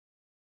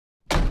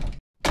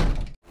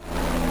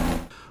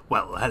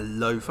Well,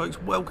 hello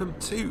folks, welcome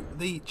to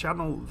the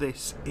channel.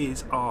 This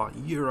is our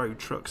Euro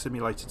Truck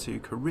Simulator 2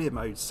 career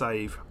mode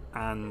save,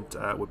 and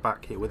we're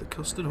back here with the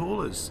Custard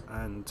Haulers,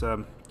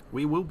 and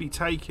we will be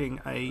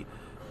taking a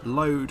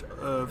load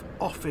of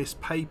office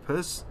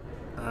papers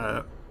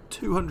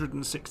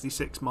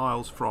 266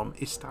 miles from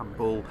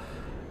Istanbul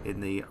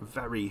in the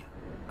very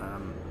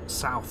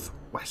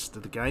southwest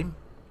of the game,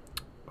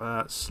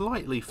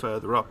 slightly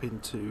further up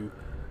into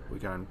we're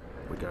going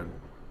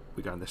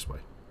this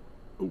way.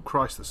 Oh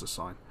Christ, that's a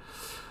sign.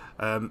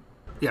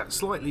 Yeah,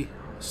 slightly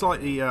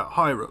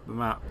higher up the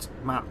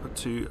map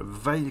to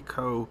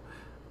Veliko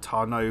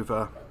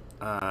Tarnova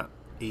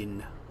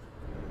in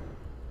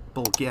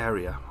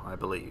Bulgaria, I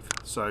believe.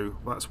 So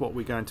that's what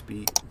we're going to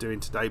be doing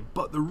today.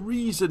 But the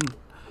reason,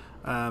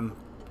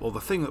 or the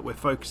thing that we're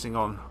focusing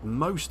on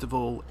most of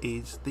all,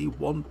 is the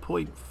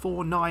 1.49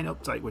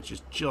 update, which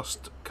has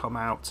just come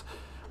out.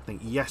 I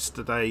think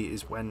yesterday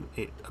is when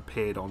it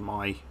appeared on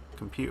my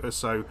computer.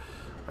 So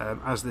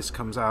as this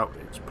comes out,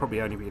 it's probably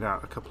only been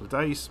out a couple of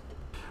days.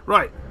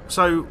 Right,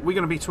 so we're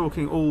going to be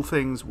talking all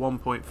things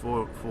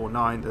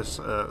 1.449. There's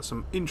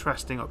some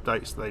interesting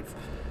updates they've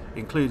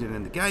included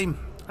in the game,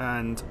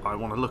 and I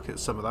want to look at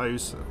some of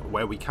those,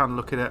 where we can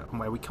look at it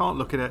and where we can't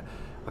look at it.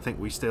 I think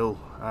we still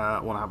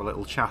want to have a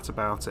little chat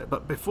about it.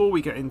 But before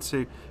we get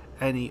into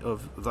any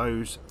of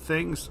those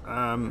things,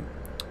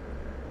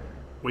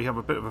 we have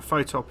a bit of a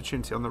photo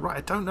opportunity on the right.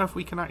 I don't know if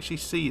we can actually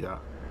see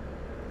that.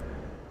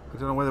 I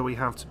don't know whether we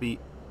have to be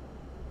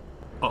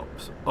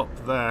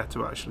up there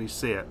to actually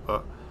see it,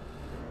 but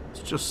it's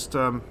just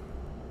no,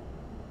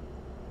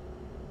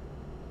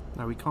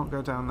 we can't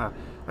go down there.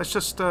 Let's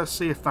just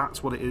see if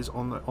that's what it is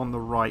on the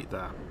right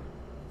there.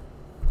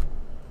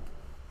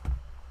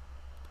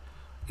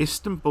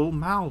 Istanbul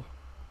Mall.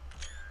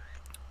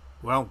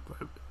 Well,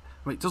 I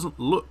mean, it doesn't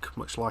look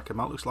much like a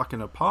mall. It looks like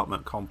an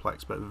apartment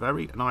complex, but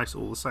very nice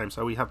all the same.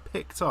 So we have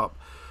picked up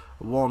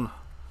one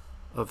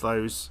of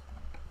those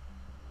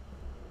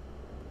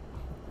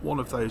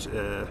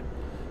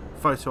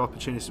photo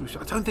opportunities.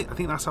 I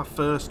think that's our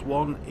first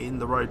one in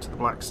the road to the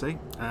Black Sea,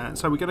 and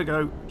so we're going to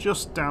go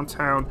just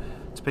downtown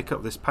to pick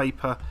up this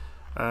paper.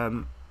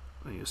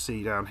 You'll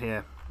see down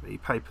here the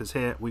papers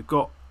here. We've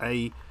got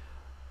a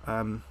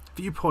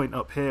viewpoint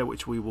up here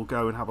which we will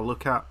go and have a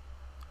look at.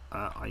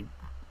 I'm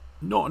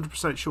not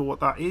 100% sure what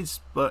that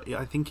is, but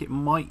I think it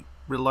might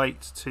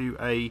relate to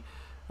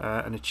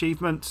an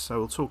achievement, so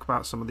we'll talk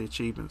about some of the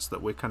achievements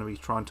that we're going to be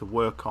trying to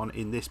work on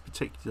in this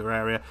particular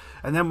area,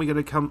 and then we're going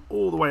to come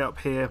all the way up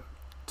here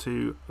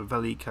to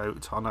Veliko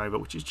Tarnova,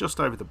 which is just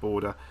over the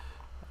border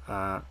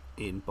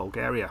in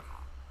Bulgaria,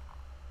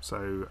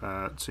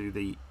 so to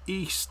the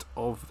east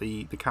of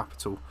the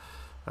capital,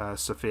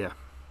 Sofia.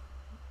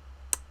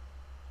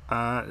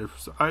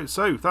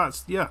 So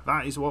that's, yeah,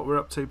 that is what we're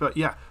up to. But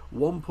yeah,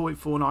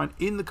 1.49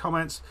 in the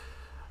comments.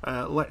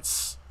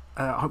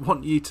 I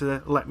want you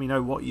to let me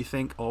know what you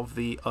think of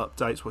the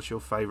updates. What's your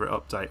favourite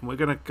update? And we're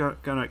going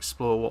to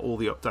explore what all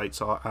the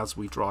updates are as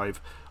we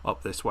drive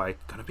up this way.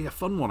 Going to be a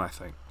fun one, I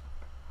think.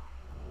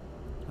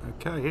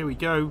 Okay, here we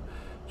go.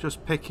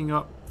 Just picking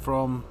up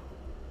from,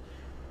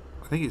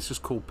 I think it's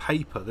just called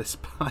Paper, this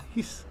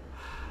place.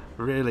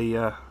 Really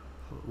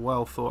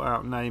well thought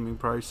out naming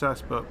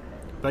process, but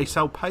they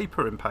sell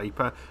paper in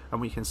Paper,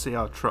 and we can see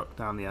our truck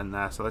down the end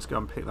there. So let's go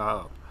and pick that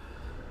up.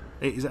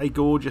 It is a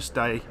gorgeous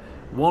day.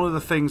 One of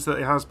the things that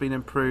has been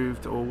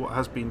improved, or what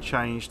has been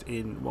changed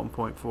in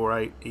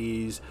 1.48,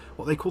 is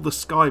what they call the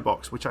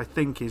skybox, which I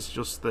think is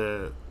just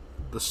the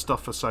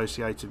stuff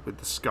associated with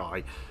the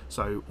sky.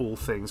 So all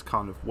things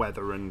kind of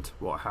weather and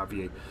what have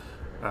you.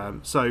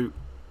 So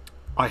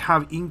I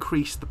have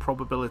increased the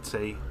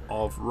probability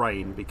of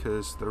rain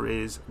because there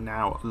is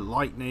now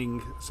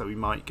lightning, so we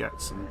might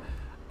get some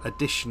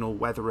additional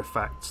weather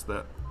effects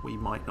that we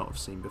might not have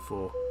seen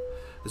before.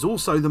 There's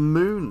also the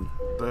moon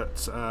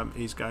that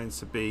is going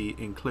to be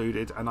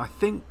included, and I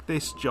think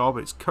this job,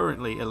 it's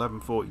currently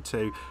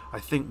 11:42, I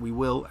think we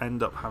will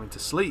end up having to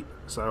sleep,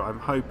 so I'm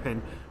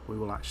hoping we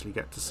will actually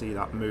get to see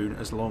that moon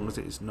as long as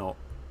it is not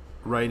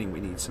raining.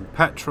 We need some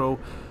petrol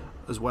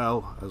as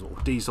well as, or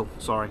diesel,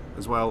 sorry,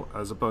 as well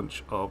as a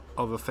bunch of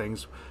other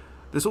things.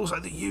 There's also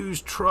the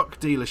used truck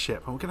dealership,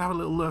 and we're going to have a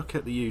little look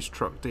at the used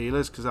truck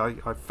dealers, because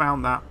I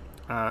found that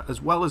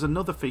as well as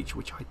another feature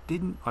which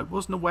I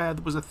wasn't aware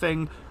there was a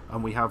thing,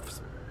 and we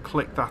have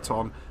clicked that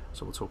on,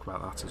 so we'll talk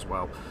about that as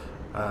well.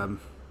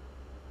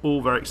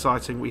 All very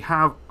exciting. We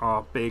have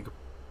our big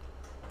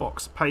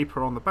box of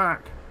paper on the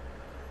back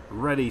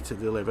ready to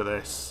deliver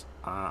this.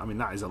 I mean,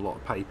 that is a lot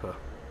of paper.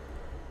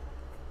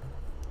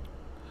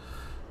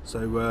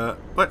 So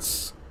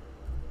let's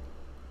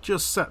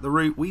just set the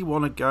route. We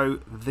want to go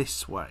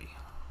this way,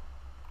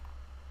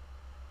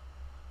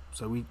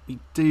 so we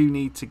do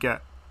need to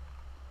get.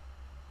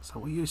 So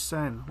what are you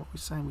saying? What are we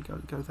saying? We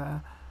go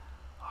there?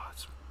 Oh,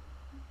 it's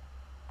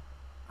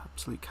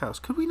absolute chaos.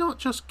 Could we not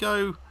just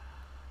go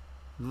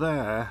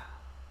there?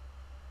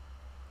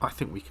 I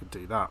think we could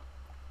do that.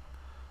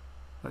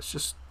 Let's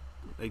just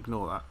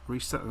ignore that.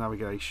 Reset the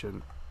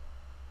navigation.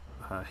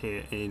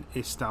 here in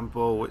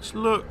Istanbul, which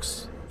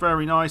looks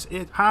very nice.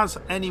 Has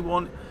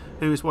anyone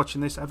who is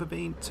watching this ever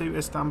been to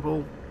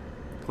Istanbul?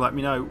 Let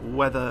me know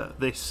whether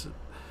this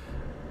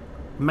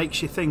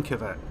makes you think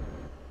of it.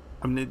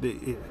 I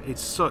mean,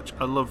 it's such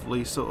a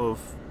lovely sort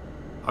of...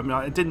 I mean,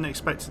 I didn't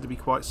expect it to be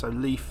quite so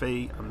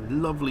leafy. I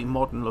mean, lovely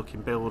modern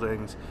looking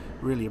buildings,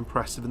 really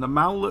impressive. And the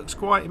mall looks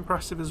quite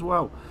impressive as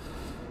well.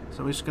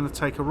 So we're just going to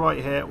take a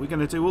right here. We're going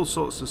to do all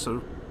sorts of sort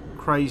of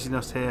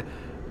craziness here.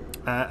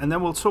 And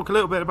then we'll talk a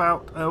little bit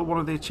about one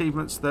of the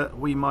achievements that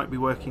we might be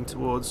working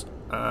towards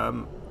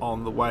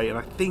on the way. And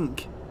I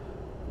think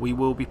we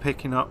will be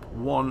picking up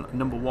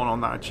number one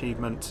on that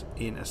achievement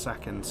in a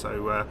second.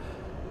 So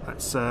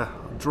let's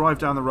drive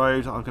down the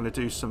road. I'm going to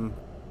do some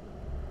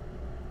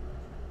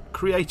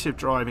creative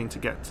driving to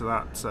get to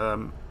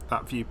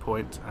that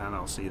viewpoint, and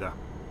I'll see you there.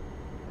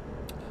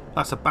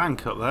 That's a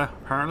bank up there,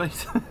 apparently.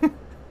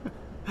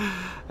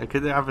 And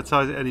could they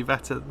advertise it any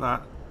better than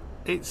that?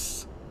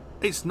 It's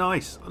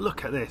nice.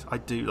 Look at this. I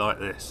do like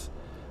this.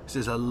 This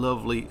is a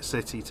lovely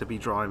city to be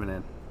driving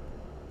in.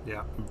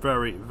 Yeah,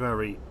 very,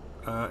 very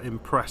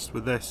impressed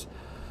with this.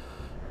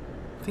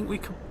 I think we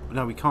could...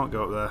 No, we can't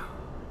go up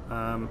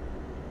there.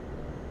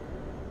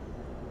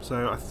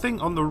 So I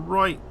think on the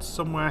right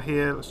somewhere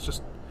here, let's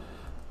just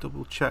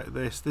double check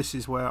this. This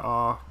is where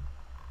our...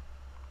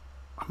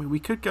 I mean, we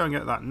could go and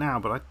get that now,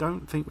 but I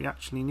don't think we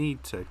actually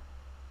need to.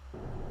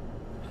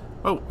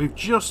 Oh, we've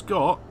just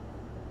got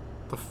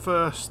the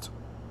first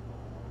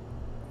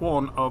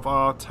one of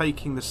our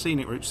taking the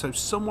scenic route. So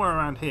somewhere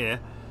around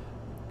here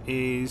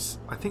is,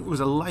 I think it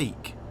was a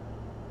lake,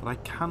 but I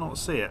cannot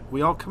see it.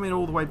 We are coming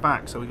all the way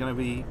back, so we're going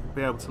to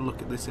be able to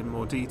look at this in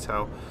more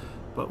detail.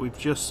 But we've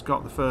just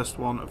got the first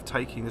one of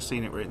taking the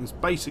scenic route. And it's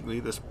basically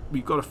this: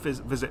 we've got to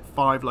visit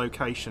 5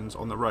 locations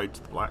on the road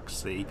to the Black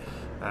Sea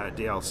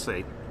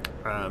DLC.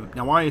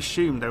 Now, I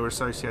assumed they were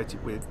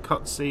associated with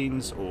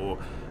cutscenes or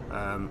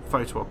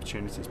photo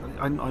opportunities, but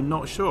I'm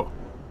not sure.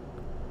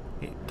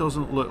 It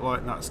doesn't look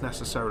like that's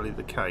necessarily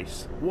the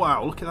case.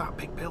 Wow, look at that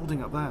big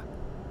building up there.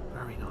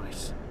 Very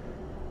nice.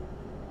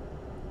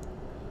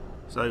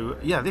 So,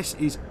 yeah, this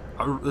is...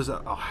 there's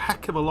a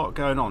heck of a lot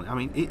going on. I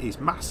mean, it is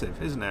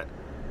massive, isn't it?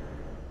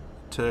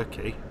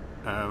 Turkey,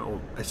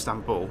 or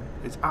Istanbul,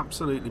 is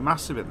absolutely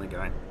massive in the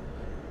game.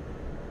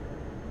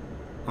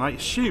 And I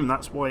assume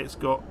that's why it's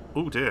got...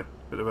 Oh dear,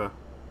 bit of a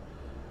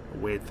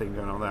weird thing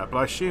going on there. But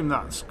I assume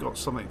that's got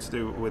something to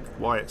do with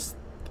why it's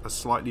a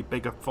slightly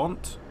bigger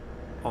font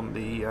on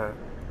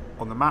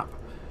the map.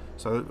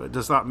 So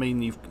does that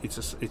mean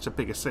it's a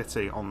bigger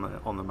city on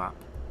the map?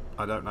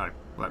 I don't know.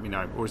 Let me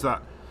know. Or is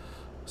that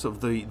sort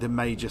of the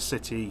major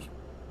city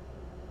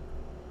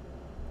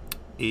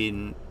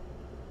in...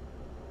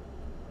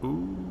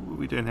 Ooh, what are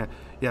we doing here?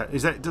 Yeah,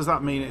 does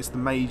that mean it's the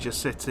major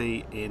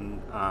city in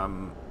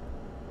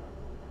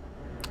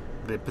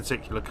the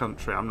particular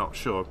country? I'm not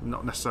sure.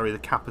 Not necessarily the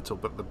capital,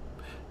 but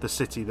the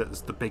city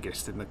that's the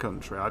biggest in the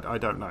country. I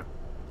don't know.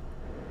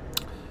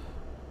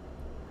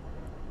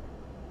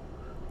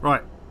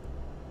 Right,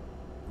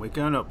 we're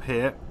going up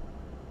here,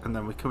 and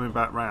then we're coming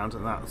back round,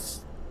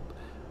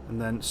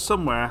 and then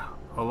somewhere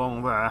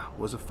along there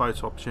was a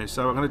photo opportunity.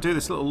 So I'm going to do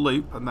this little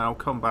loop, and then I'll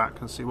come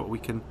back and see what we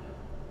can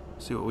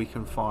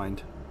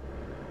find.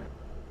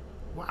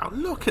 Wow,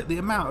 look at the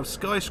amount of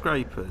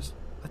skyscrapers.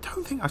 I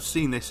don't think I've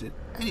seen this in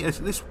any...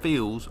 This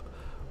feels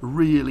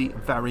really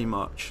very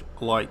much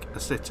like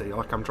a city,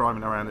 like I'm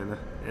driving around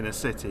in a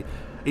city.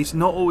 It's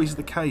not always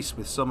the case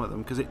with some of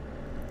them, because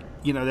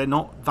they're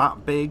not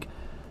that big,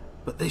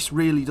 but this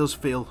really does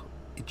feel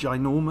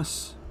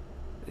ginormous.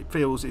 It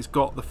feels it's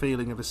got the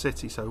feeling of a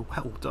city, so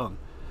well done.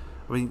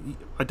 I mean,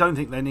 I don't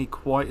think they need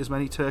quite as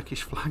many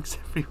Turkish flags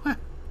everywhere.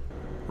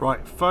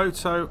 Right,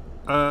 photo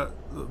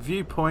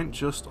viewpoint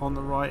just on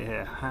the right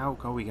here. How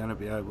are we going to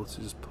be able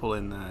to just pull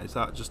in there? Is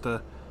that just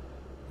a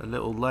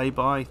little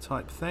lay-by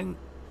type thing?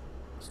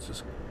 Let's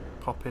just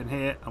pop in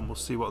here and we'll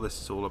see what this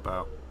is all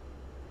about.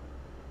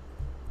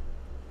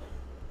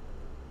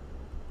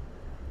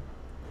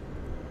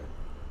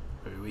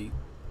 Here we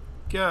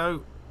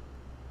go.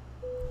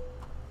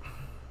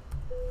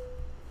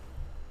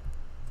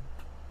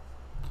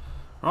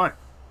 Right,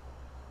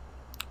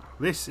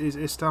 this is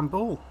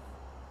Istanbul.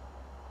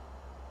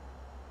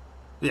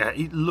 Yeah,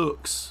 it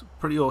looks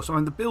pretty awesome. I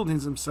mean, the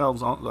buildings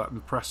themselves aren't that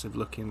impressive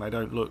looking. They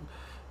don't look,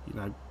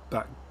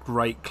 that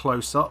great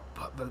close up.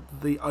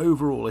 But the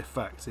overall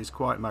effect is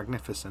quite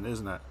magnificent,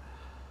 isn't it?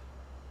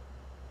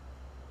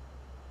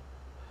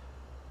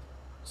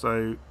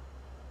 So,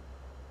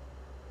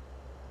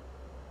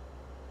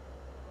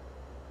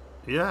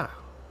 yeah,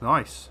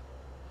 nice.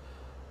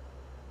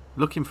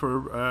 Looking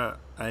for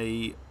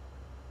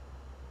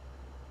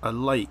a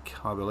lake,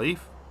 I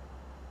believe.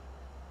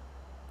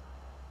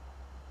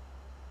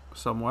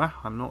 Somewhere.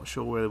 I'm not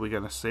sure whether we're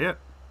going to see it.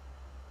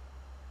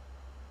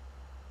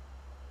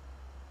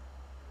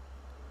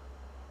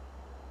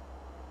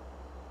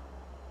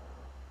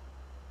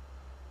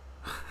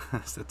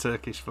 That's the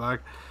Turkish flag,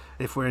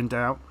 if we're in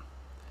doubt.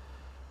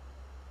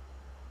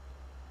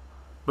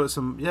 But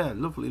some, yeah,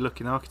 lovely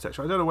looking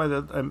architecture. I don't know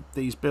whether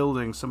these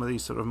buildings, some of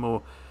these sort of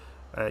more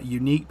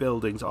unique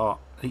buildings are,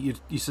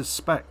 you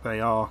suspect they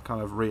are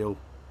kind of real.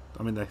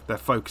 I mean, they're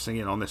focusing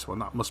in on this one.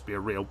 That must be a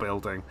real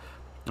building.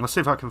 And I'll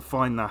see if I can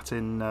find that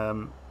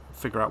in,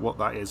 figure out what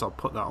that is. I'll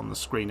put that on the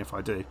screen if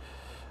I do.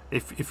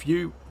 If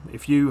you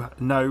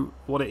know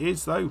what it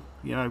is, though,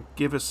 you know,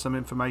 give us some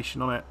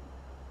information on it.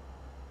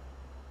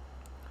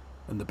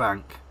 And the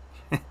bank,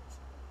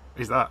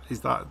 is that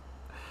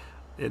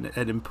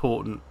an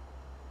important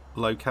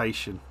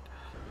location?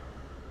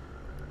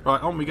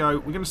 Right, on we go.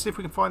 We're going to see if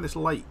we can find this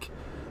lake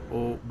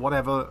or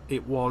whatever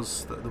it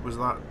was that there was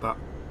that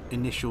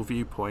initial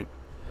viewpoint.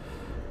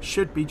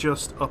 Should be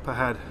just up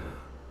ahead,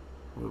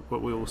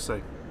 but we will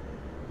see.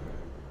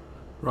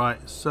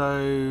 Right,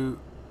 so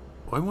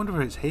I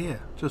wonder if it's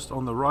here, just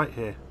on the right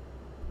here.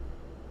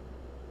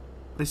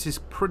 This is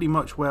pretty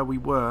much where we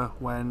were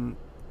when...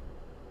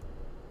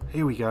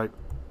 Here we go.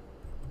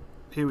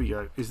 Here we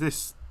go. Is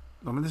this...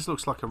 I mean, this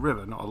looks like a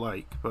river, not a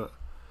lake, but...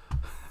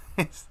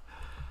 let's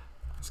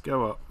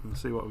go up and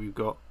see what we've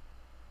got.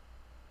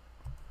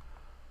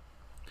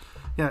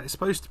 Yeah, it's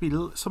supposed to be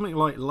something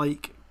like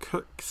Lake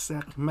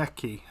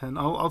Kuksekmeki, and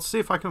I'll see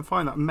if I can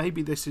find that.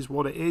 Maybe this is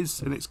what it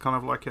is, and it's kind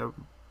of like a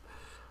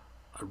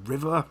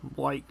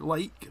river-like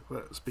lake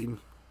that's been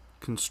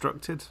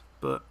constructed,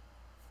 but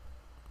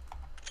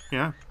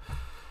yeah,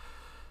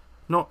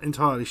 not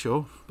entirely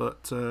sure.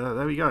 But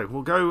there we go.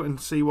 We'll go and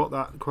see what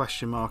that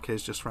question mark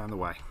is just round the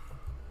way.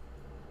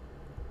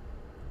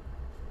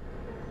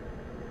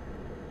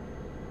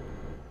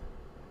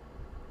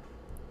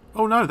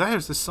 Oh no,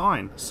 there's the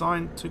sign.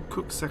 Sign to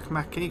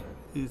Kuksekmeki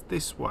is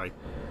this way.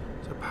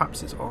 So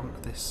perhaps it's on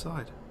this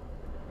side.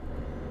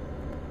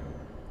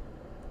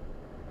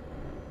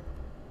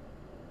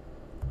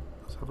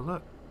 Let's have a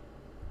look.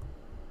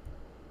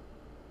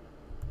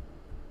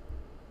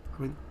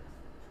 I mean,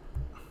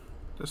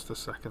 just a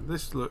second.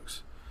 This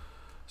looks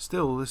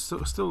still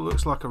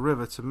looks like a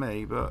river to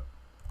me, but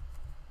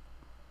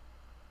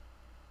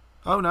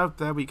oh no,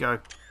 there we go.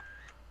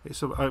 It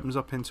sort of opens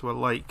up into a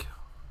lake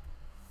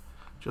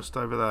just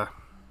over there.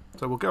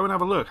 So we'll go and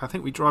have a look. I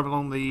think we drive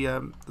along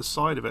the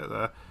side of it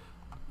there,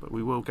 but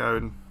we will go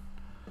and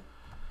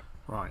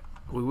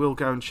we will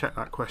go and check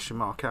that question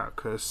mark out,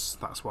 because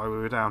that's why we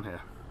were down here.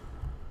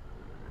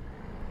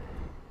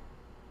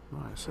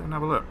 Right, so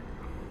have a look.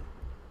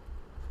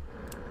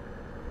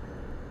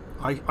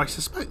 I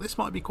suspect this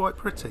might be quite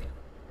pretty.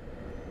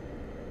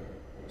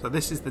 So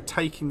this is the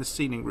taking the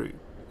scenic route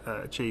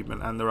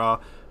achievement, and there are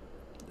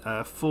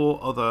 4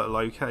 other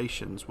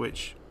locations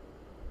which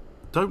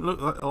don't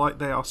look like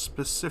they are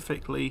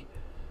specifically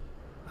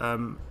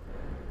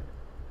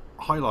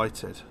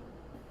highlighted.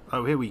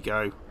 Oh, here we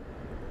go.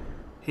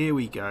 Here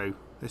we go.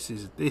 This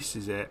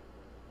is it.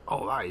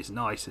 Oh, that is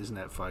nice, isn't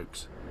it,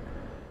 folks?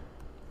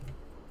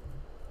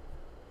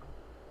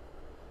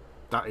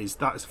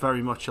 That's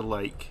very much a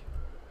lake.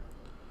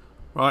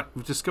 Right,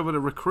 we've discovered a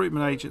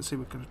recruitment agency.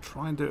 We're going to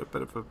try and do a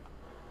bit of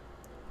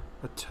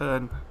a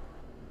turn.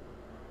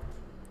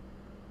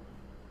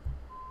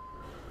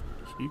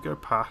 So you go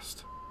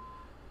past.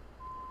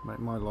 Make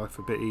my life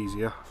a bit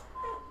easier.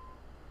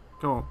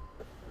 Go on.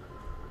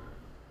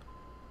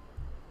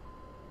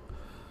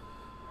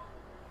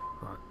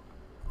 Right.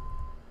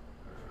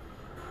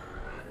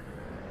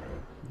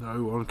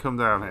 No one come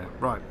down here.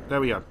 Right,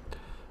 there we go.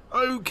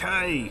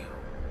 Okay.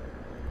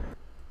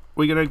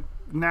 We're going to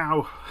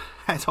now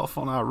head off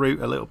on our route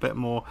a little bit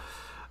more.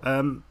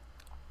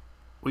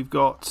 We've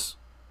got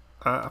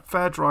a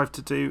fair drive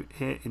to do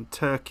here in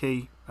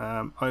Turkey,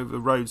 over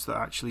roads that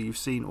actually you've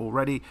seen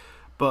already.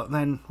 But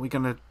then we're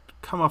going to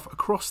come off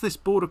across this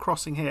border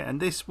crossing here, and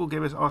this will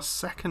give us our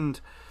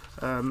second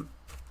one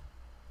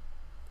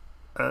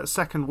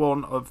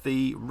of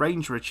the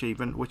Ranger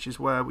achievement, which is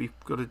where we've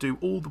got to do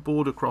all the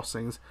border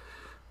crossings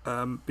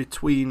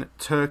between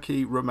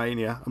Turkey,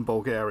 Romania and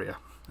Bulgaria.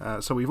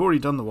 So we've already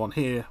done the one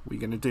here. We're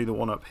going to do the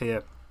one up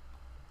here,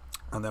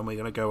 and then we're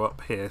going to go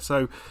up here.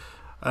 So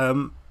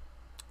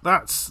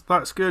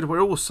that's good.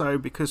 We're also,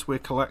 because we're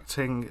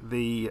collecting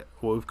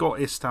we've got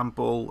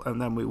Istanbul, and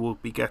then we will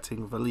be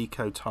getting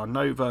Veliko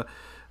Tarnova.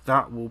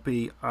 That will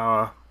be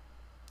our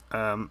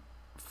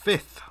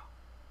 5th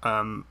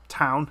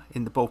town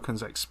in the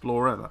Balkans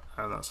Explorer.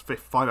 That's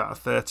 5 out of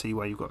 30,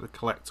 where you've got to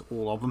collect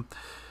all of them.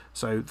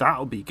 So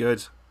that'll be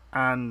good.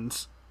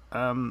 And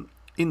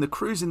in the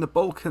Cruise in the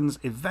Balkans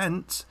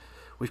event,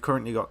 we've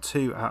currently got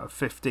 2 out of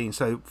 15.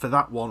 So for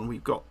that one,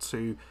 we've got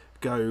to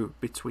go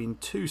between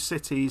 2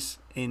 cities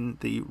in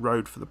the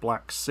road for the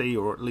Black Sea,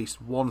 or at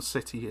least 1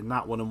 city in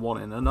that one and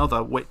 1 in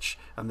another,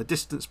 and the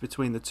distance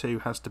between the 2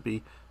 has to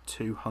be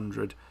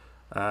 200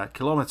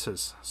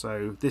 kilometers.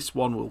 So this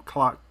one will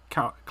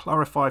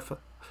qualify for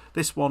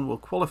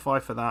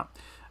that.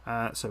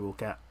 So we'll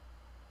get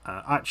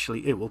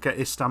actually it will get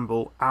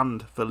Istanbul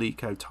and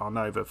Veliko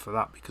Tarnova for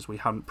that, because we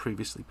haven't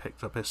previously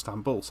picked up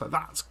Istanbul. So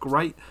that's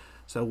great.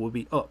 So we'll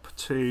be up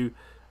to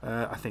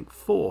I think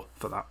 4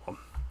 for that one.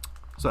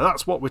 So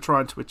that's what we're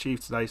trying to achieve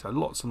today. So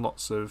lots and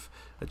lots of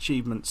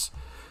achievements.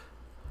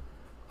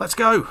 Let's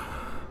go.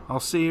 I'll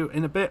see you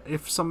in a bit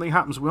if something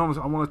happens. I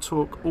want to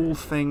talk all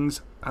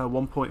things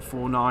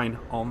 1.49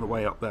 on the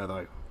way up there,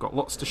 though. Got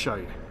lots to show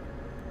you.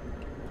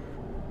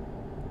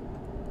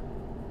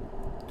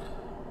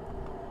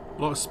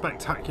 A lot of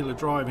spectacular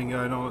driving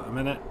going on at the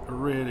minute.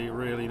 Really,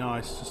 really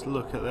nice. Just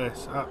look at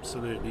this.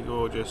 Absolutely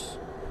gorgeous.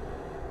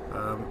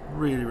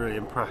 Really, really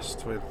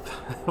impressed with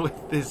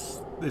with this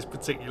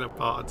particular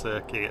part of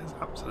Turkey. It's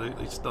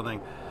absolutely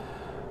stunning.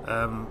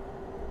 Yeah,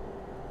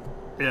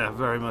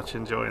 very much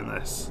enjoying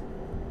this.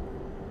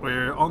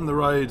 We're on the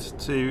road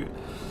to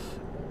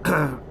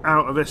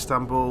out of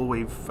Istanbul.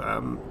 We've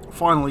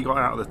finally got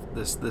out of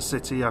the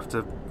city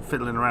after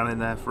fiddling around in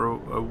there for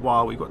a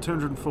while. We've got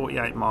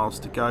 248 miles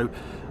to go.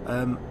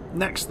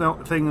 Next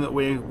thing that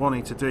we're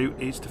wanting to do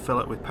is to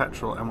fill it with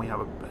petrol, and we have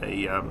or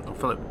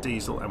fill it with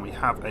diesel, and we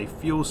have a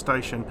fuel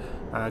station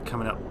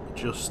coming up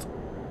just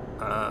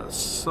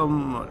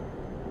some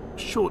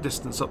short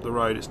distance up the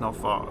road. It's not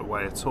far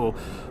away at all.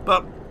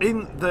 But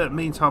in the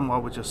meantime,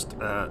 while we're just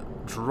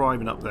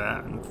driving up there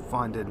and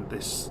finding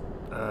this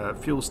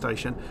fuel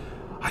station,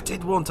 I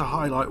did want to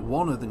highlight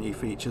one of the new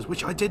features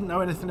which I didn't know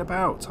anything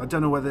about. I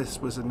don't know whether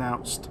this wasn't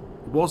announced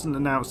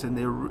in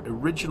the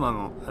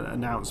original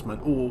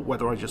announcement or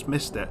whether I just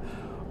missed it,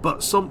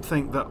 but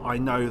something that I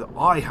know that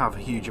I have a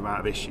huge amount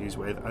of issues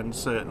with, and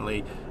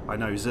certainly I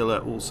know Zilla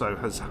also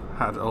has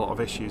had a lot of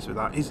issues with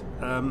that,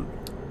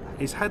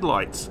 is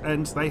headlights.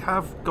 And they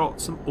have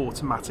got some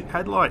automatic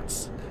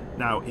headlights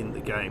now in the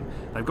game.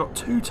 They've got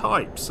two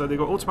types. So they've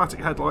got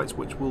automatic headlights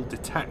which will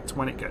detect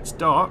when it gets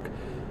dark,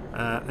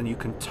 and you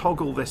can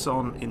toggle this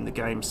on in the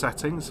game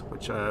settings,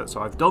 which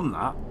so I've done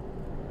that.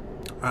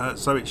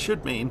 So it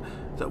should mean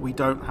that we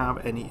don't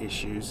have any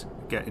issues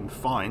getting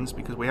fines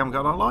because we haven't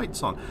got our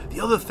lights on.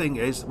 The other thing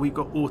is we've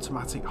got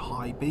automatic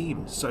high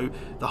beams, so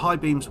the high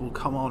beams will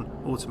come on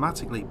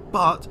automatically,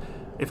 but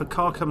if a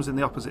car comes in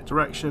the opposite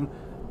direction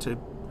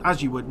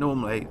as you would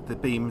normally, the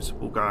beams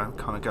will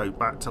kind of go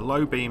back to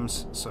low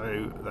beams,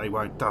 so they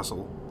won't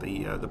dazzle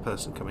the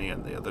person coming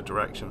in the other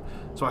direction.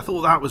 So I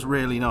thought that was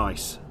really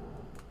nice.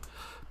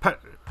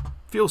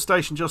 Fuel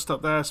station just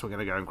up there, so we're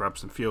going to go and grab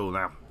some fuel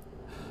now.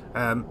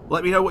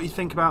 Let me know what you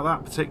think about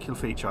that particular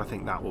feature. I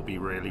think that will be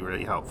really,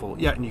 really helpful.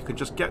 Yeah, and you can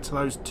just get to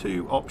those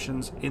two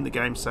options in the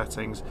game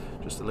settings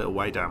just a little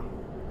way down.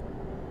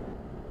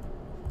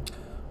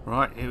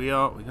 Right, here we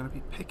are. We're going to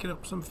be picking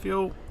up some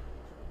fuel.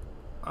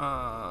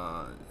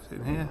 Is it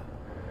in here?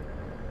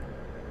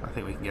 I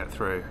think we can get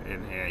through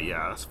in here.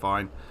 Yeah, that's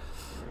fine.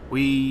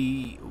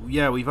 We've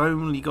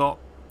only got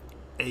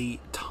a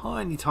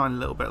tiny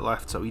little bit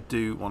left, so we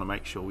do want to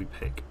make sure we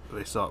pick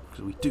this up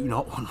because we do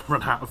not want to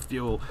run out of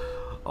fuel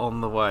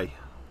on the way.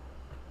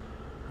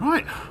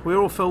 Right, we're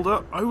all filled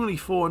up. Only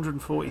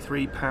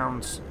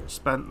 £443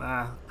 spent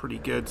there. Pretty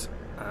good.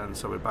 And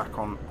so we're back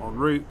on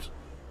route.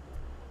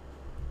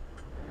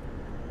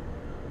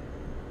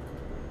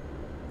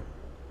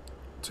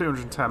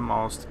 $210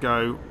 miles to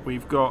go.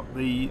 We've got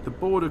the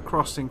border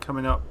crossing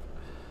coming up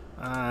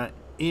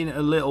in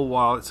a little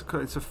while.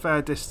 It's a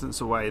fair distance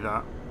away,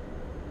 that.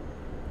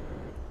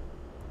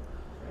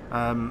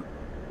 And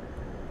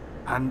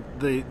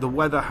the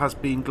weather has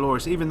been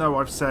glorious. Even though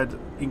I've said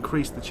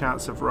increase the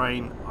chance of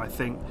rain, I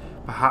think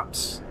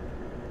perhaps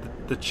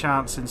the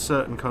chance in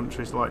certain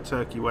countries like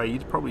Turkey, where you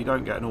probably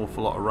don't get an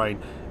awful lot of rain,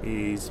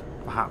 is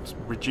perhaps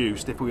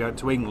reduced. If we went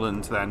to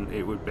England, then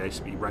it would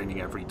basically be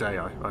raining every day,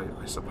 I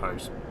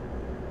suppose.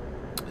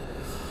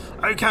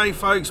 Okay,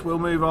 folks, we'll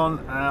move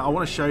on. I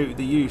want to show you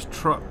the used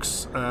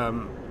trucks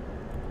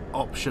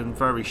option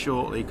very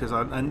shortly, because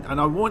I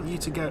want you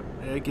to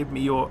give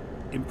me your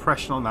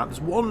impression on that. There's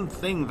one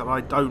thing that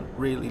I don't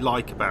really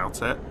like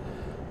about it,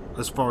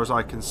 as far as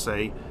I can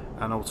see,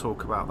 and I'll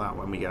talk about that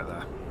when we get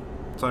there.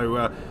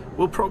 So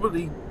we'll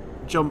probably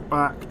jump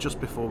back just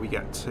before we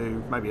get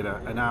to maybe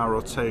an hour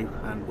or two,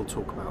 and we'll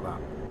talk about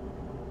that.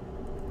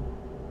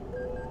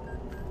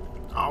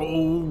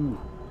 Oh!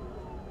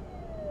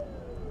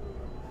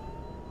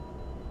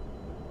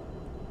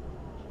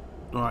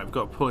 Right, we've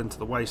got to pull into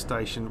the way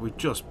station. We've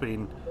just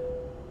been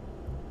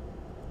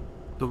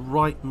the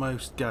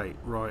rightmost gate.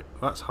 Right,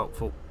 that's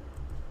helpful.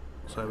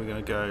 So we're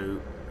going to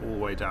go all the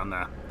way down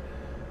there.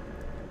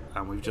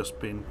 And we've just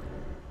been...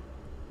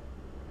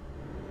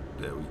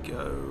 There we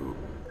go.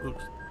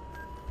 Oops.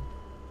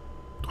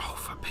 Oh,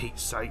 for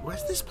Pete's sake,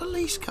 where's this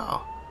police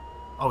car?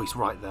 Oh, he's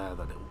right there,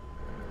 that little...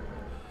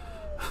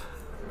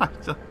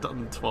 I've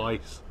done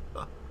twice.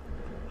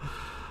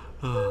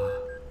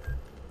 Well,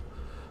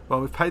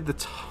 we've paid the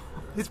toll.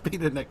 It's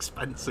been an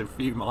expensive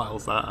few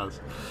miles, that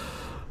has.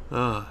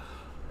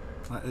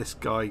 Like this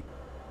guy,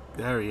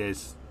 there he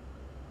is.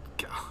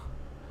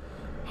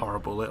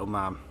 Horrible little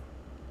man.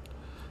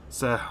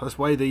 So let's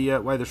weigh the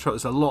truck.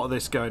 There's a lot of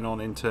this going on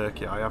in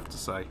Turkey, I have to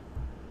say.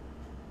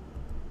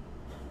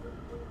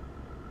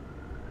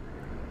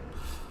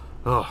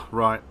 Oh,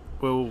 right.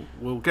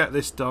 We'll get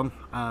this done,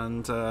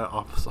 and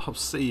I'll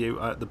see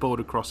you at the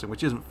border crossing,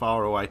 which isn't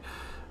far away.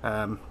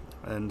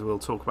 And we'll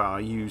talk about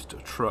our used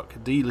truck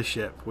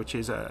dealership, which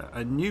is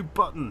a new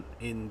button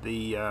in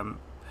the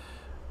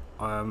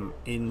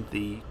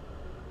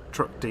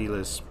truck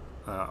dealers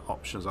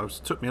options.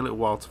 It took me a little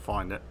while to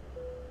find it.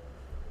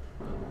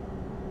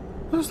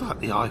 There's like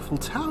the Eiffel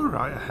Tower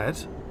right ahead.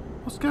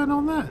 What's going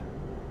on there?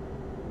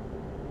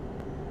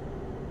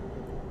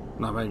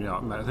 No, maybe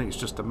not. I think it's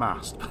just a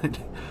mast. But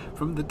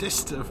from the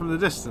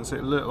distance,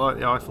 it looked like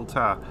the Eiffel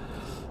Tower.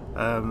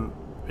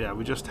 Yeah,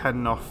 we're just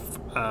heading off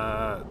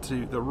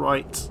to the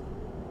right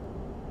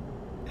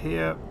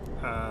here,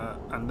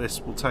 and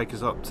this will take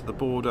us up to the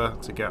border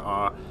to get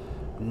our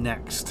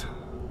next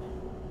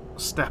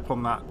step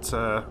on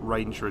that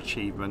Ranger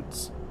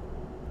achievement.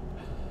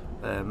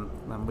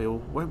 And we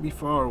won't be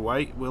far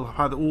away. We'll have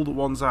had all the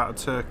ones out of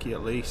Turkey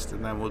at least,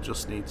 and then we'll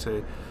just need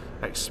to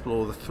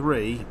explore the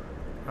 3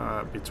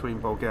 between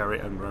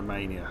Bulgaria and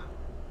Romania.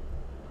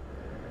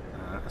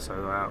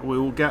 So we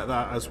will get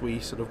that as we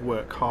sort of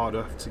work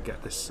harder to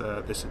get this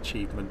this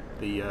achievement.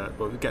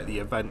 Well, we get the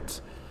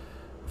event,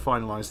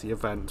 finalise the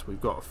event.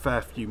 We've got a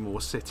fair few more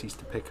cities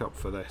to pick up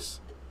for this.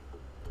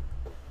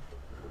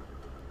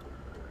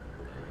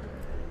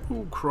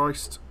 Oh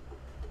Christ!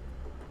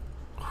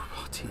 Oh,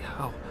 bloody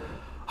hell!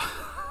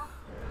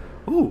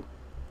 Oh,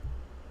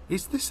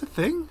 is this a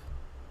thing?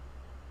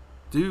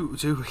 Do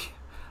we?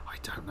 I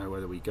don't know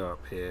whether we go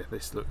up here.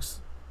 This looks.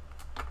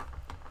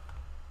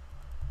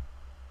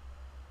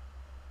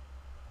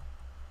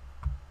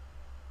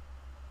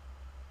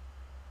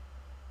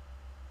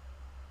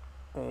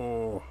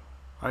 Oh,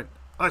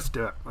 let's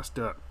do it. Let's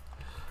do it.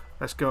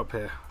 Let's go up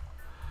here.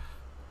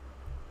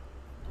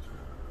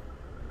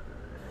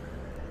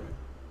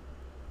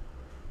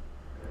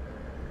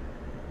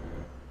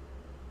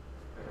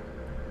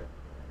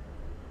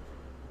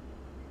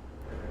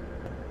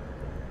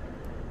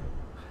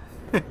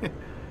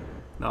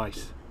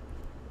 Nice.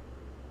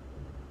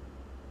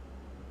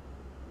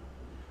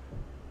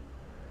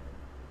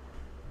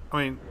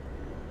 I mean,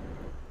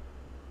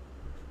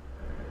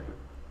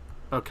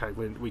 okay,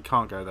 we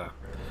can't go there.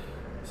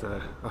 It's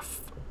a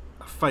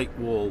fake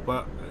wall,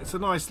 but it's a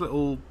nice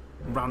little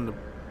random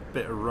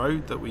bit of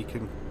road that we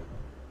can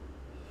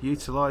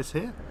utilise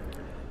here.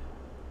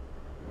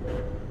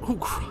 Oh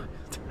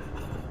Christ!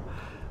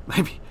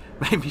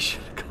 maybe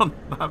should have gone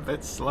that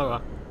bit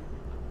slower.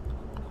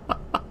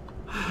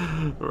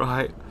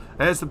 Right,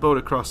 there's the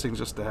border crossing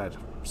just ahead.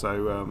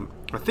 So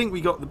I think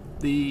we got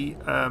the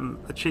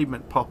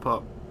achievement pop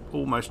up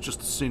almost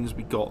just as soon as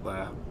we got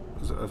there,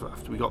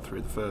 after we got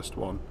through the first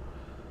one.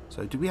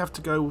 So do we have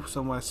to go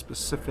somewhere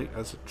specific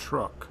as a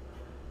truck?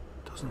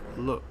 Doesn't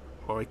look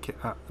like it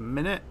at the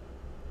minute.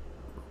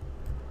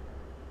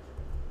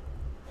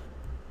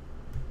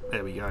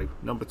 There we go.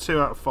 Number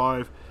 2 out of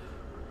 5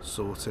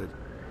 sorted.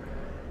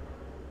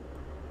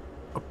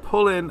 A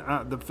pull-in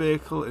at the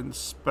vehicle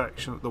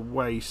inspection at the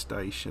weigh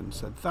station.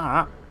 So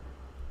that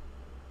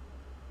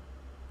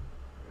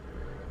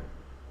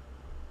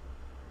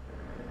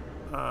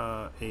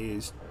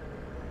is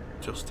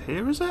just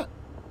here, is it?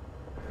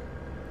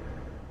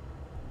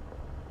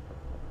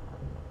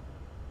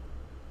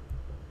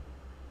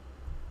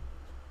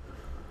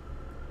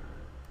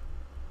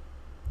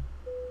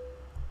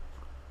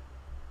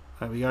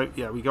 There we go.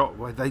 Yeah, we got.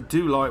 Well, they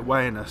do like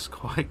weighing us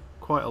quite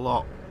a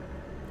lot.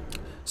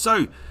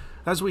 So,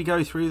 as we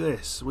go through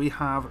this, we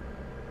have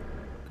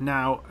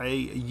now a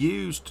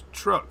used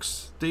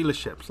trucks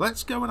dealership.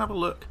 Let's go and have a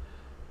look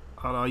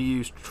at our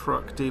used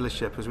truck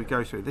dealership as we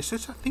go through. This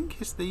is, I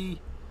think, is the.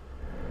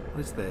 What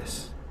is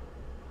this?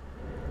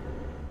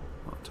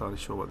 Not entirely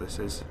sure what this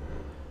is.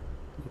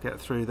 We'll get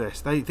through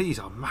this. These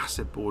are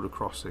massive border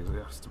crossings,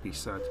 it has to be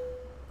said.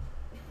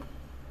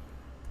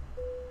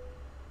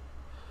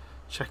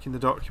 Checking the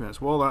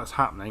documents while that's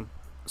happening.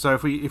 So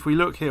if we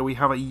look here, we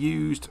have a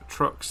used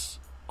trucks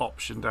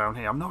option down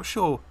here. I'm not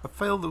sure. I'm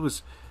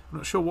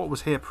not sure what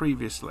was here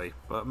previously,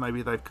 but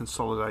maybe they've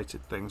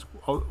consolidated things.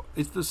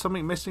 Is there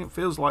something missing? It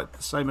feels like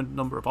the same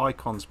number of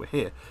icons were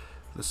here.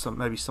 There's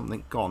maybe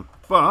something gone,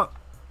 but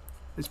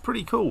it's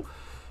pretty cool.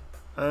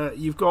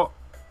 You've got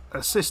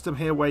a system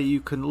here where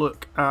you can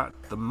look at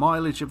the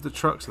mileage of the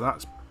truck, so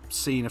that's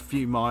seen a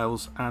few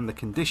miles, and the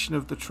condition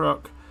of the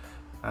truck.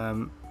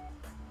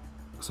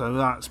 So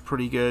that's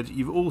pretty good.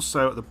 You've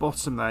also, at the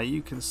bottom there,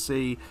 you can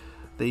see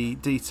the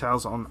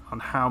details on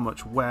how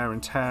much wear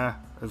and tear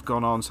have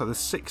gone on. So there's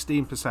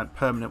 16%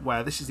 permanent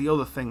wear. This is the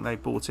other thing they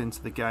brought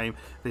into the game,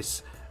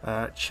 this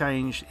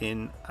change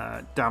in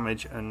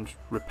damage and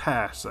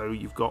repair. So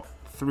you've got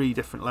 3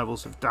 different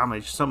levels of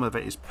damage. Some of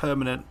it is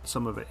permanent,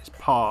 some of it is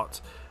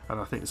part,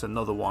 and I think there's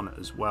another one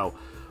as well.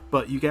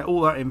 But you get all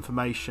that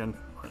information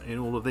in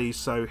all of these.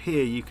 So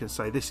here you can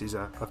say this is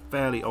a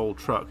fairly old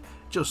truck,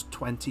 just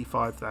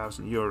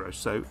 25,000 euros.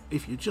 So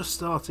if you're just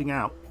starting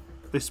out,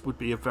 this would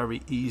be a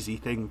very easy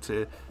thing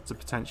to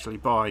potentially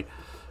buy.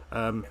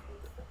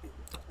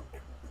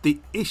 The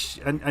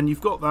issue, and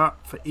you've got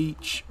that for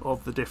each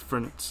of the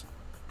different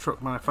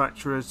truck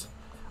manufacturers.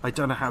 I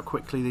don't know how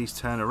quickly these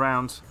turn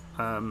around.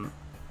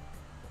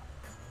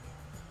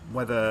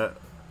 Whether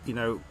you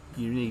know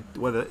you need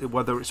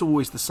whether it's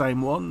always the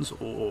same ones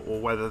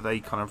or whether they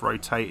kind of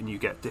rotate and you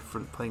get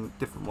different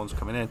ones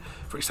coming in.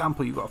 For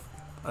example, you've got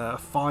a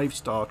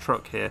 5-star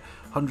truck here,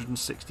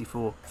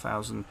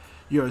 164,000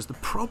 euros. The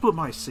problem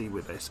I see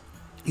with this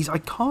is I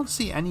can't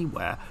see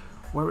anywhere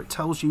where it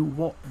tells you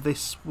what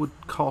this would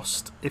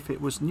cost if it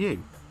was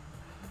new,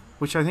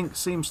 which I think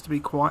seems to be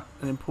quite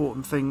an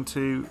important thing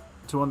to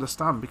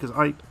understand, because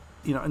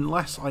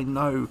unless I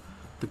know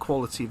the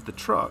quality of the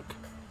truck,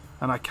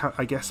 and I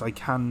guess I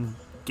can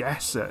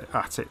guess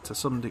at it to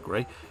some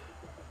degree,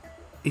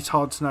 it's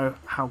hard to know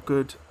how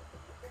good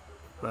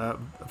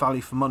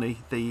value for money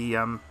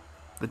the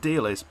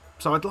deal is.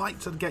 So I'd like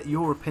to get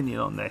your opinion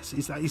on this.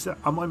 Is that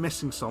am I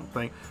missing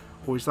something,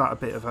 or is that a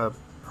bit of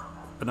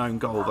an own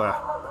goal there?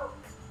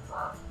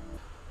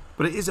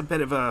 But it is a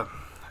bit of a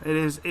it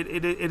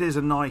is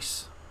a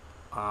nice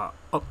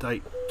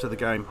update to the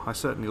game. I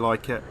certainly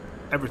like it.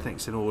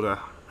 Everything's in order.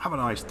 Have a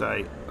nice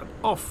day, and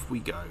off we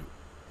go.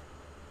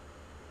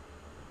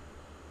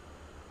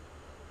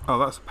 Oh,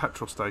 that's a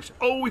petrol station.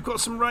 Oh, we've got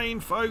some rain,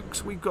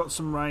 folks. We've got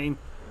some rain.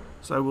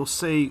 So we'll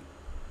see.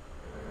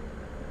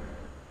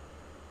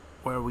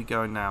 Where are we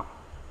going now?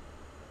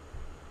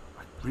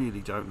 I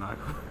really don't know.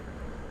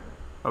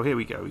 Oh, here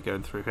we go. We're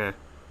going through here.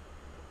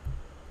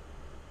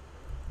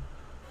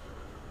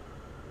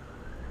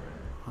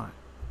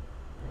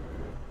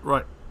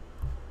 Right.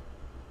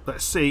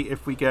 Let's see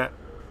if we get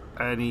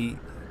any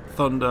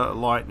thunder,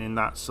 lightning,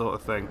 that sort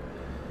of thing.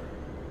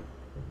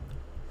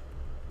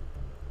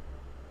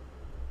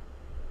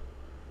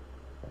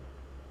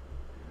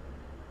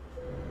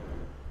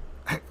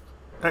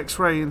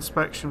 X-ray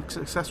inspection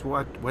successful.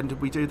 When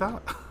did we do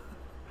that?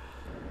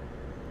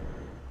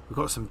 We've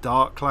got some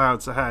dark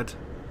clouds ahead.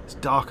 It's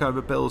dark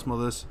over Bill's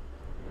Mothers.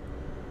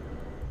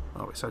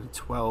 Oh, it's only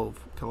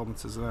 12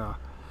 kilometres an hour.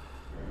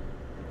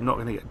 I'm not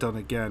going to get done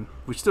again.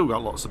 We've still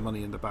got lots of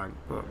money in the bank,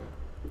 but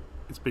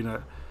it's been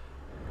a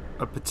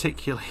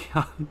particularly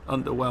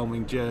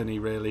underwhelming journey,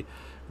 really,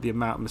 the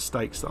amount of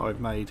mistakes that I've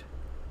made.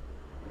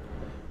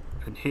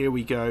 And here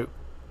we go.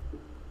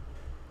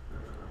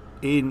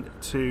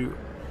 Into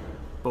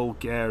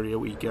Bulgaria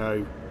we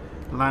go.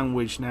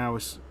 Language now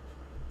is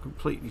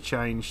completely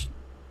changed.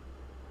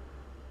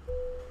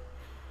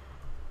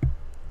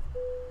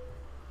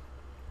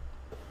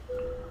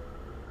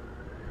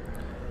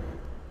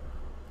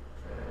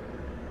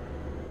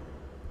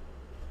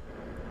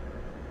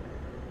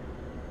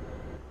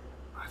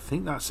 I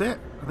think that's it.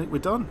 I think we're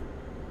done.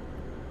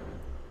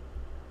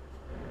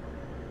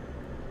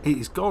 It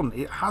is gone.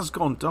 It has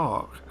gone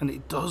dark, and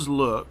it does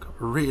look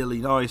really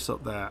nice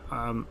up there.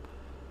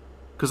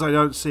 Because I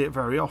don't see it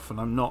very often.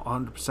 I'm not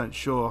 100%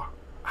 sure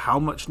how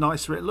much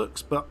nicer it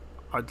looks, but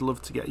I'd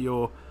love to get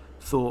your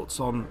thoughts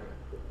on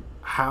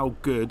how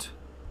good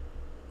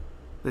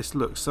this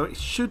looks. So it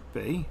should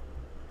be,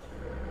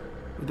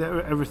 with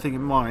everything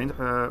in mind,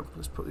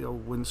 let's put the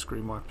old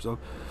windscreen wipers on.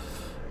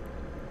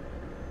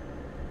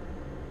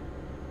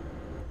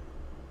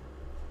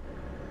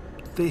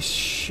 This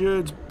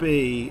should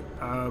be,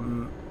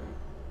 the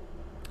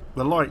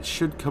lights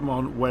should come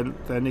on when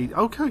they're needed.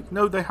 Okay,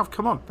 no, they have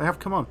come on. They have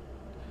come on.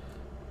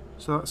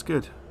 So that's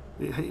good.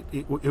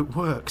 It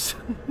works.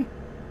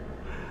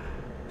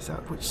 Is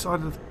that which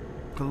side of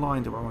the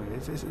line do I want?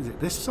 Is it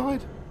this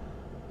side?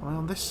 Am I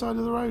on this side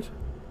of the road?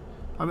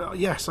 I mean,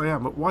 yes, I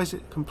am. But why is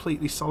it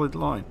completely solid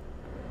line?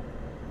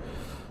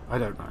 I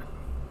don't know.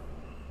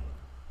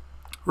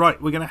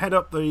 Right, we're going to head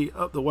up the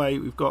way.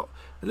 We've got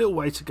a little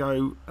way to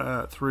go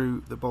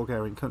through the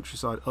Bulgarian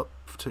countryside up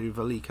to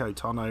Veliko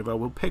Tarnova.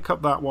 We'll pick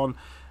up that one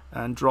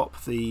and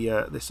drop the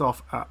this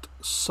off at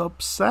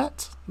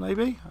Subset,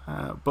 maybe.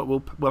 But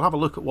we'll have a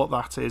look at what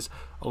that is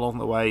along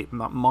the way, and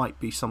that might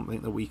be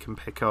something that we can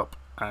pick up,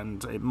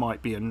 and it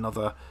might be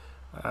another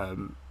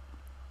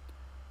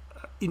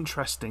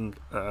interesting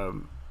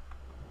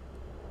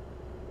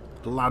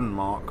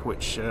landmark,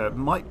 which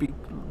might be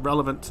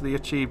relevant to the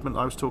achievement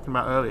I was talking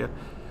about earlier.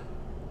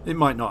 It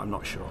might not, I'm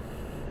not sure.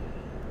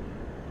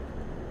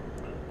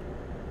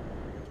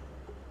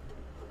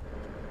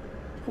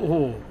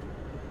 Oh,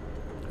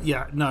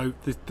 yeah, no,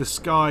 the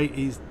sky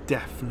is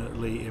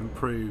definitely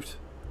improved.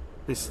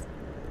 This,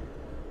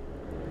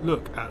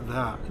 look at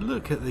that.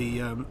 Look at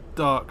the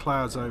dark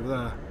clouds over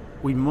there.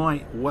 We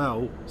might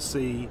well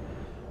see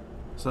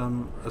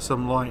some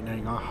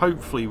lightning.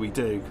 Hopefully we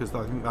do, because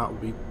I think that would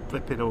be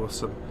flipping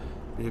awesome.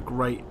 Be a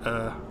great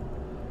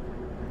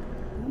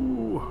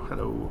ooh,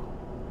 hello.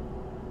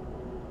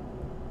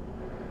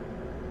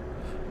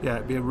 Yeah,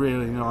 it'd be a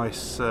really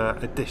nice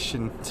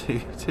addition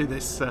to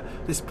this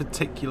this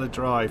particular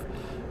drive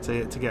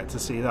to get to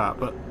see that.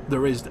 But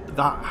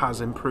that has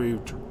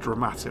improved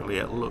dramatically.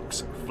 It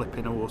looks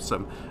flipping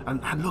awesome,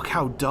 and look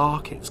how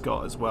dark it's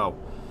got as well.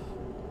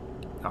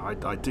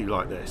 I do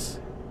like this.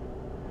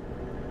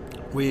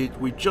 We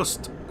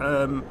just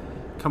come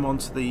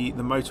onto the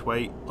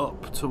motorway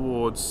up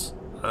towards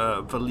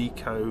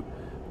Veliko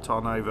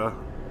Tarnova,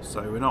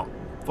 so we're not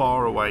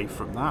far away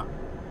from that.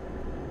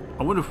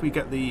 I wonder if we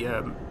get the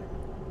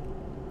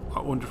I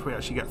wonder if we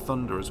actually get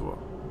thunder as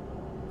well.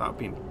 That would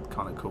be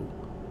kind of cool.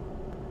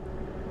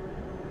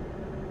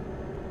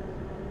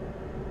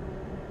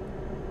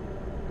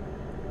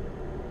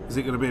 Is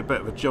it going to be a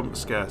bit of a jump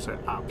scare? So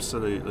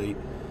absolutely,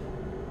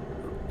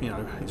 you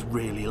know, it's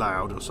really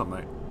loud or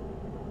something.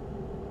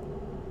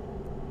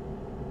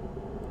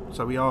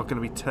 So we are going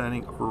to be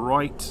turning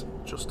right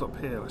just up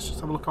here. Let's just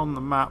have a look on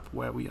the map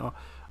where we are.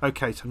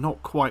 Okay, so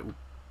not quite.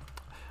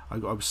 I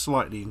was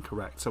slightly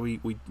incorrect. So we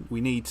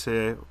need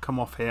to come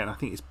off here, and I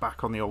think it's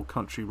back on the old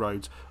country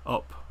roads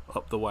up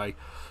the way.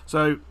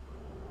 So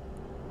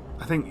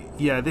I think,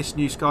 yeah, this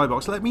new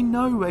skybox. Let me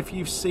know if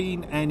you've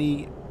seen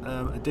any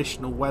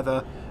additional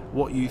weather.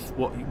 What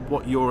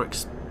your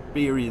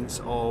experience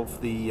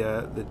of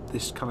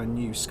this kind of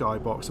new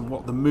skybox and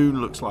what the moon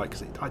looks like,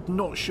 because I'm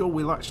not sure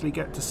we'll actually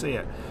get to see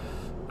it,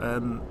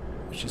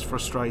 which is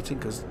frustrating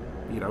because,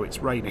 you know, it's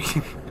raining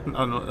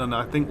and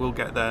I think we'll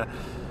get there.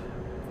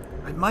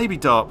 It may be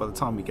dark by the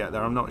time we get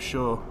there, I'm not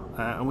sure,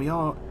 and we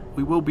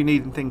will be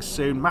needing things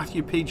soon.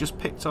 Matthew P just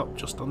picked up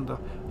just under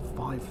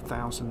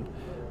 5,000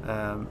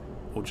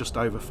 or just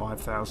over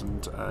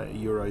 5,000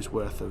 euros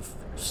worth of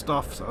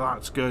stuff, so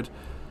that's good.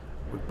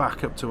 We're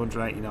back up to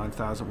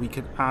 189,000. We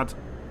can add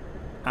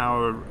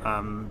our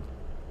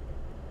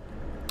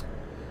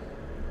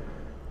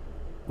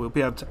we'll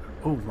be able to,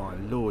 oh my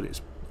lord,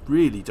 it's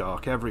really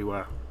dark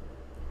everywhere.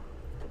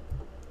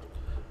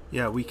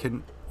 Yeah, we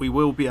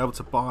will be able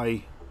to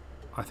buy,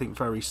 I think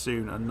very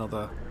soon,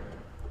 another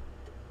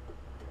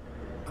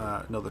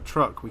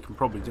truck. We can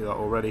probably do that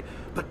already,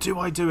 but do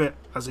I do it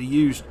as a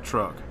used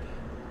truck?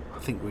 I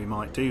think we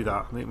might do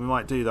that.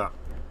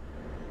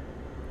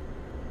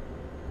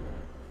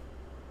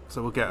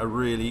 So we'll get a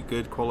really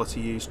good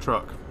quality used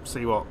truck.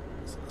 See what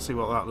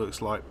that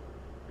looks like.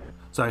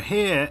 So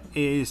here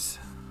is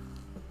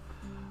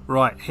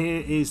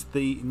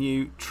the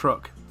new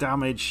truck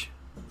damage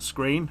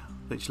screen,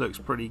 which looks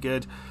pretty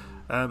good.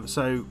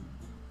 So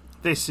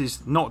this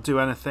is not do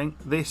anything.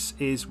 This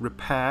is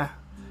repair,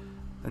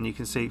 and you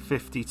can see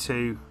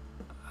 £52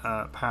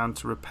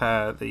 to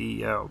repair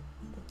the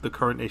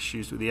current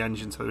issues with the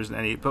engine. So there isn't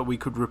any, but we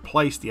could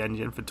replace the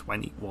engine for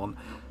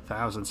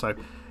 21,000. So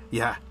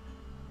yeah.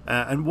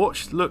 And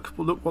look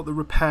what the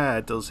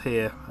repair does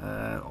here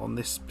on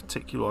this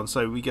particular one.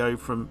 So we go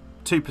from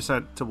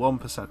 2% to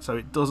 1%, so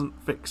it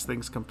doesn't fix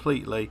things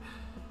completely.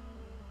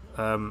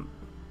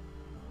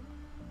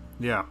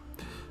 Yeah.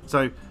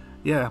 So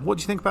yeah, what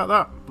do you think about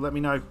that? Let me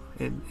know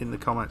in the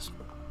comments.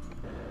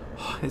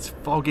 Oh, it's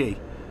foggy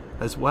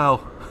as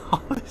well.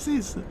 Oh, this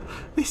is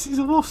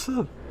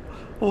awesome.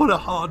 What a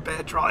hard bit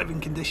of driving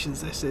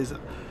conditions this is.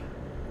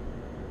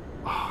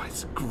 Oh,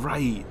 it's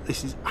great.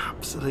 This is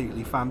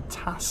absolutely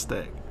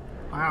fantastic.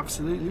 I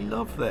absolutely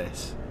love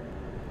this.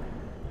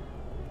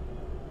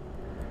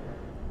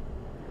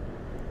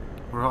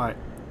 Right,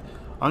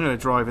 I'm going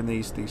to drive in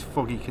these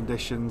foggy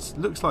conditions.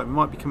 Looks like we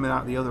might be coming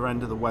out the other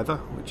end of the weather,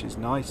 which is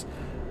nice.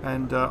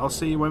 And I'll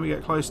see you when we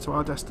get close to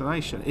our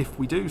destination. If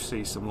we do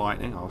see some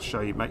lightning, I'll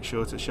show you. Make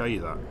sure to show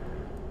you that.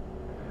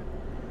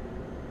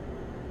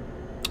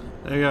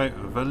 There you go.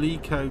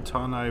 Veliko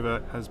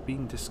Tarnova has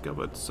been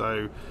discovered.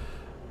 So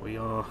we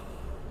are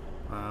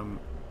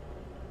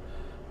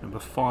number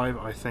 5,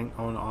 I think,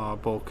 on our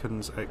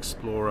Balkans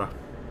Explorer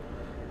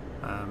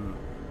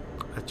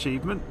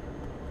achievement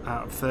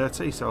out of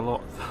 30. So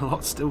a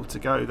lot still to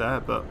go there,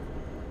 but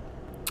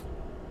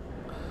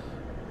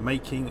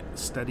making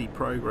steady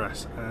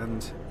progress.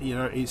 And you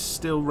know, it's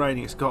still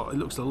raining. It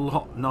looks a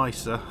lot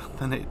nicer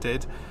than it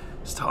did.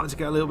 It's starting to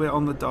get a little bit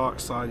on the dark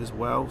side as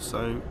well.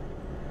 So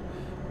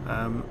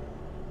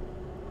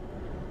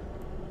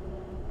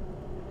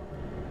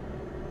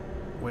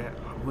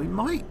we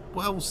might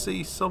well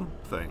see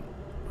something.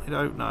 I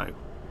don't know.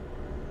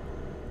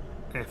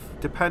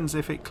 Depends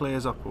if it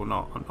clears up or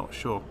not. I'm not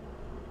sure.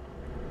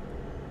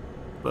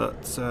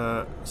 But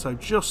so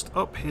just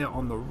up here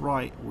on the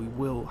right, we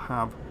will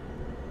have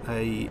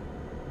a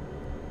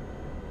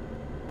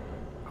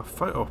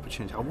photo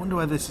opportunity. I wonder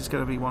whether this is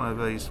going to be one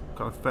of these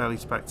kind of fairly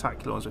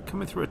spectacular ones. We're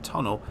coming through a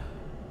tunnel,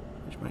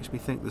 which makes me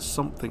think there's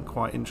something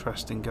quite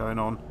interesting going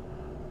on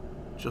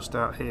just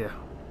out here.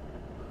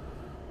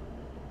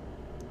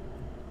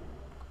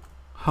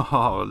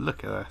 Oh,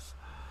 look at this.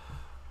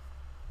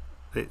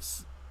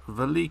 It's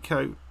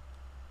Veliko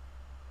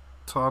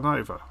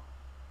Tarnova,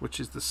 which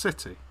is the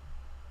city.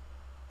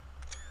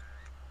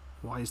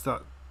 Why is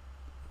that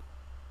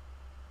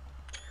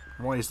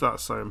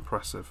so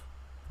impressive?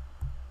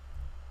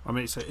 I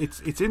mean,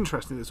 it's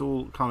interesting. It's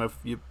all kind of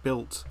the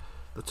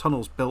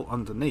tunnel's built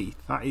underneath.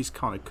 That is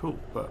kind of cool.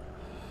 But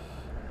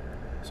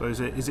so is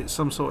it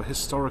some sort of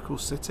historical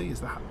city?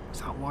 Is that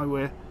why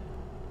we're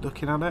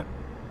looking at it?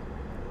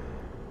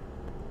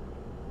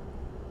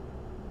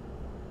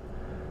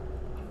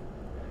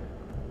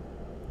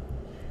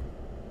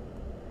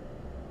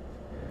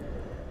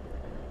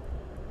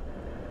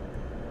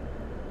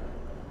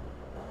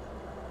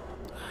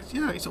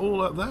 Yeah, it's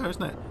all up there,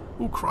 isn't it?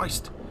 Oh,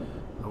 Christ.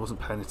 I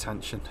wasn't paying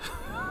attention.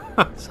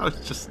 So I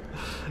was just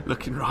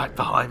looking right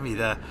behind me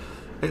there.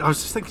 I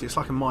was just thinking it's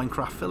like a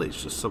Minecraft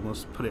village. Just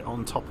someone's put it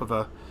on top of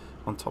a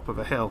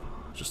hill.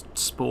 Just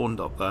spawned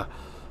up there.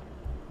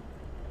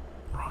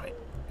 Right,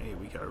 here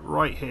we go.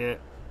 Right here.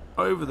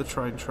 over the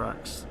train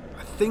tracks.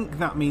 I think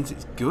that means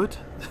it's good.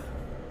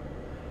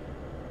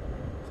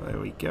 So there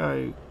we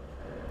go.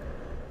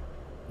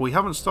 We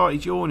haven't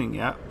started yawning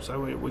yet, so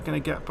we're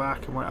going to get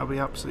back and we'll be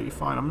absolutely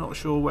fine. I'm not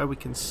sure where we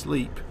can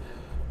sleep.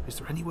 Is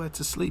there anywhere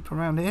to sleep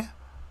around here?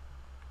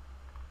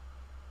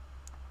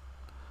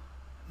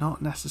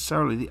 Not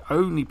necessarily. The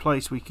only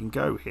place we can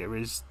go here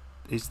is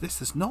this.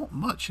 There's not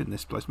much in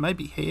this place.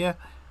 Maybe here,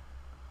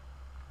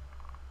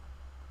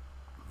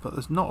 but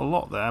there's not a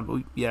lot there.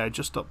 But yeah,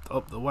 just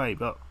up the way.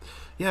 But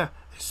yeah,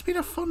 it's been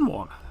a fun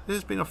one. This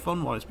has been a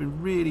fun one. It's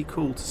been really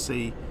cool to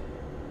see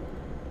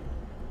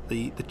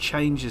the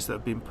changes that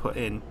have been put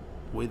in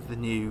with the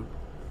new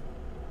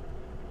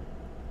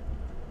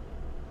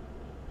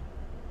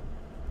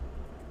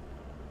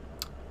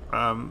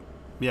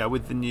yeah,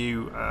 with the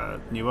new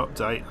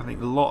update. I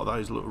think a lot of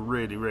those look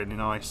really, really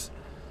nice.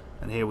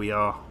 And here we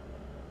are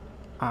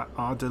at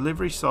our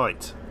delivery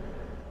site,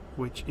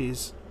 which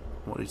is,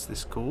 what is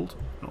this called?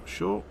 Not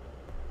sure.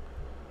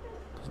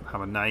 Doesn't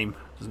have a name.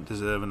 Doesn't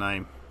deserve a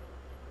name.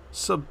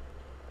 Subsa.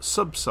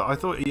 I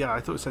thought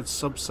it said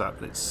subset,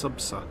 but it's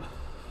Subsa.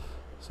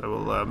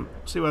 So we'll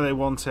see where they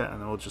want it,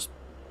 and then we'll just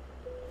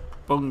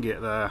bung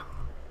it there,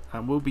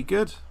 and we'll be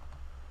good.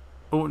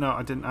 Oh no,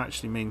 I didn't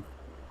actually mean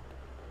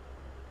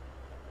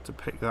to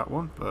pick that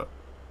one, but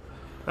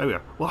there we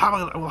go. We'll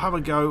have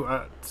a go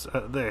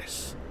at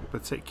this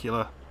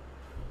particular.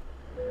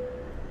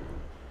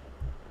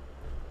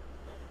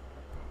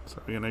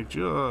 So we're going to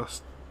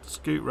just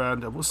scoot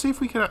round and we'll see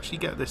if we can actually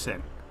get this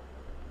in.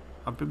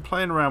 I've been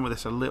playing around with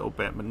this a little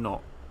bit, but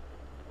not.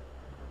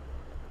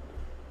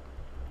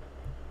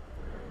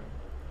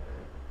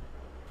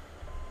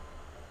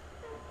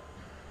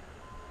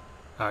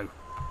 Oh.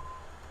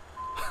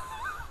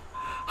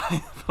 I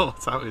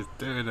thought I was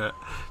doing it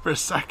for a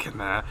second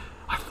there.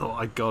 I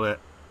thought I got it.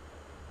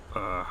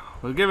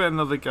 We'll give it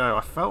another go.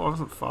 I felt I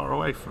wasn't far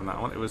away from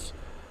that one. It was.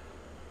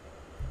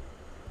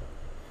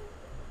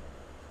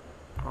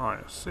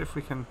 Alright, let's see if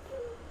we can.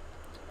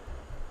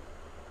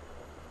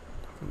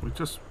 I think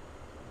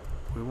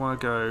we want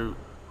to go.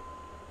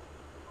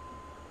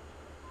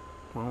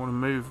 We want to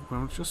move.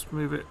 We'll just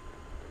move it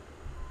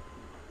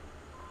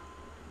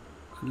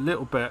a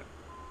little bit.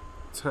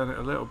 Turn it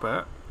a little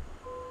bit.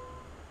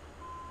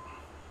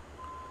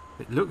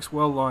 It looks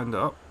well lined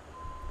up.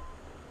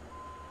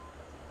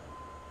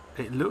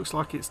 It looks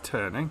like it's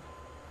turning.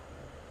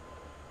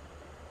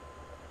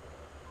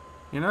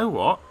 You know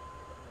what?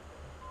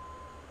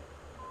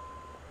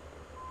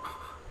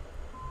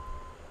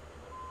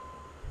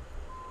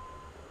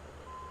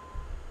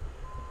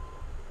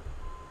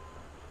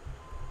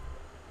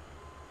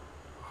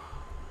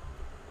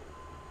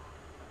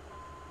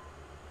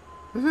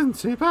 This isn't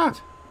too bad.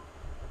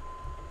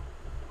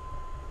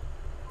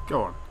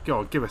 Go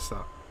on, give us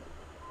that.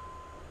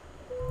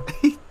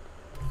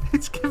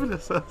 It's giving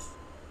us.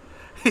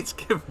 It's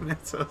giving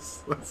it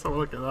us. Let's have a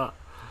look at that.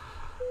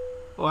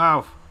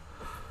 Wow.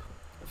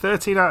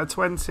 13 out of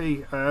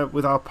 20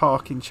 with our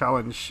parking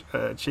challenge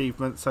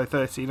achievement. So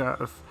 13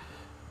 out of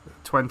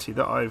 20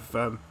 that I've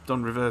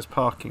done reverse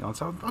parking on.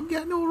 So I'm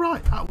getting all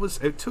right.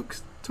 It took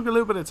a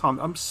little bit of time.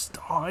 I'm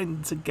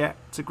starting to get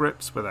to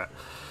grips with it,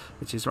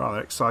 which is rather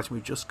exciting.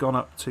 We've just gone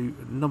up to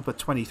number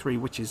 23,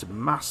 which is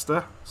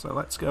Master. So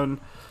let's go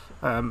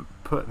and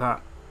put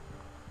that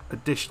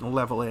additional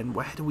level in.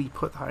 Where do we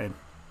put that in?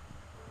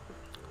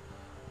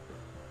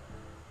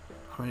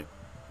 I mean,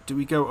 do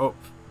we go up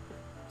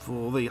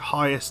for the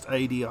highest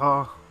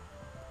ADR?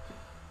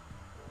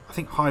 I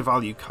think high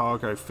value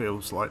cargo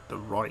feels like the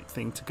right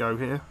thing to go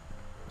here,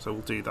 so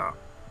we'll do that.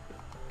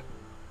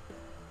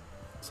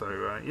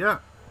 So yeah,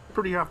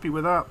 pretty happy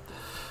with that.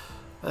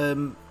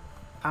 And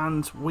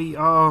we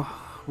are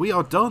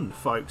done,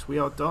 folks. We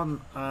are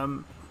done.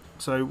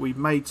 So we've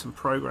made some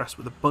progress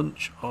with a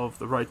bunch of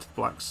the Road to the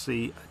Black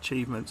Sea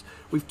achievements.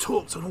 We've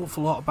talked an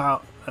awful lot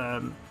about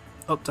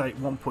update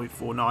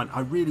 1.49. I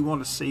really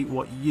want to see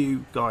what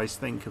you guys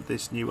think of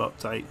this new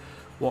update.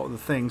 What are the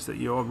things that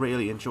you're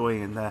really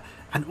enjoying in there,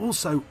 and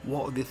also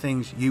what are the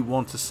things you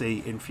want to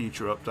see in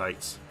future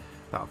updates?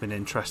 That'll be an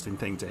interesting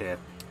thing to hear.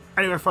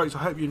 Anyway, folks, I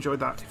hope you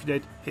enjoyed that. If you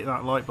did, hit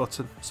that like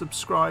button,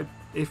 subscribe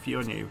if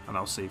you're new, and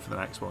I'll see you for the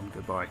next one.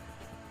 Goodbye.